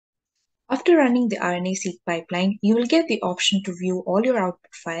After running the RNA-Seq pipeline, you will get the option to view all your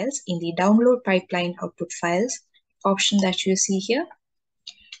output files in the Download Pipeline Output Files option that you see here.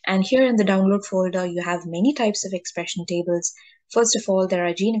 And here in the download folder, you have many types of expression tables. First of all, there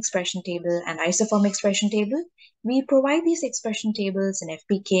are gene expression table and isoform expression table. We provide these expression tables in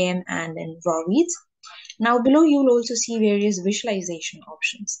FPKM and in raw reads. Now below, you will also see various visualization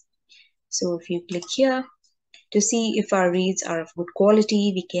options. So if you click here, to see if our reads are of good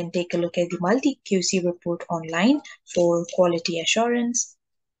quality, we can take a look at the MultiQC Report online for quality assurance.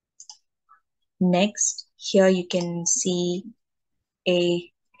 Next, here you can see a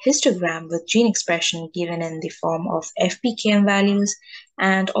histogram with gene expression given in the form of FPKM values,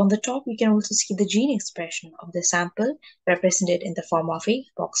 and on the top you can also see the gene expression of the sample represented in the form of a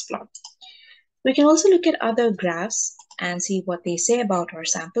box plot. We can also look at other graphs and see what they say about our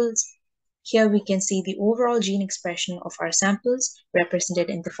samples. Here we can see the overall gene expression of our samples represented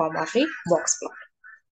in the form of a box plot.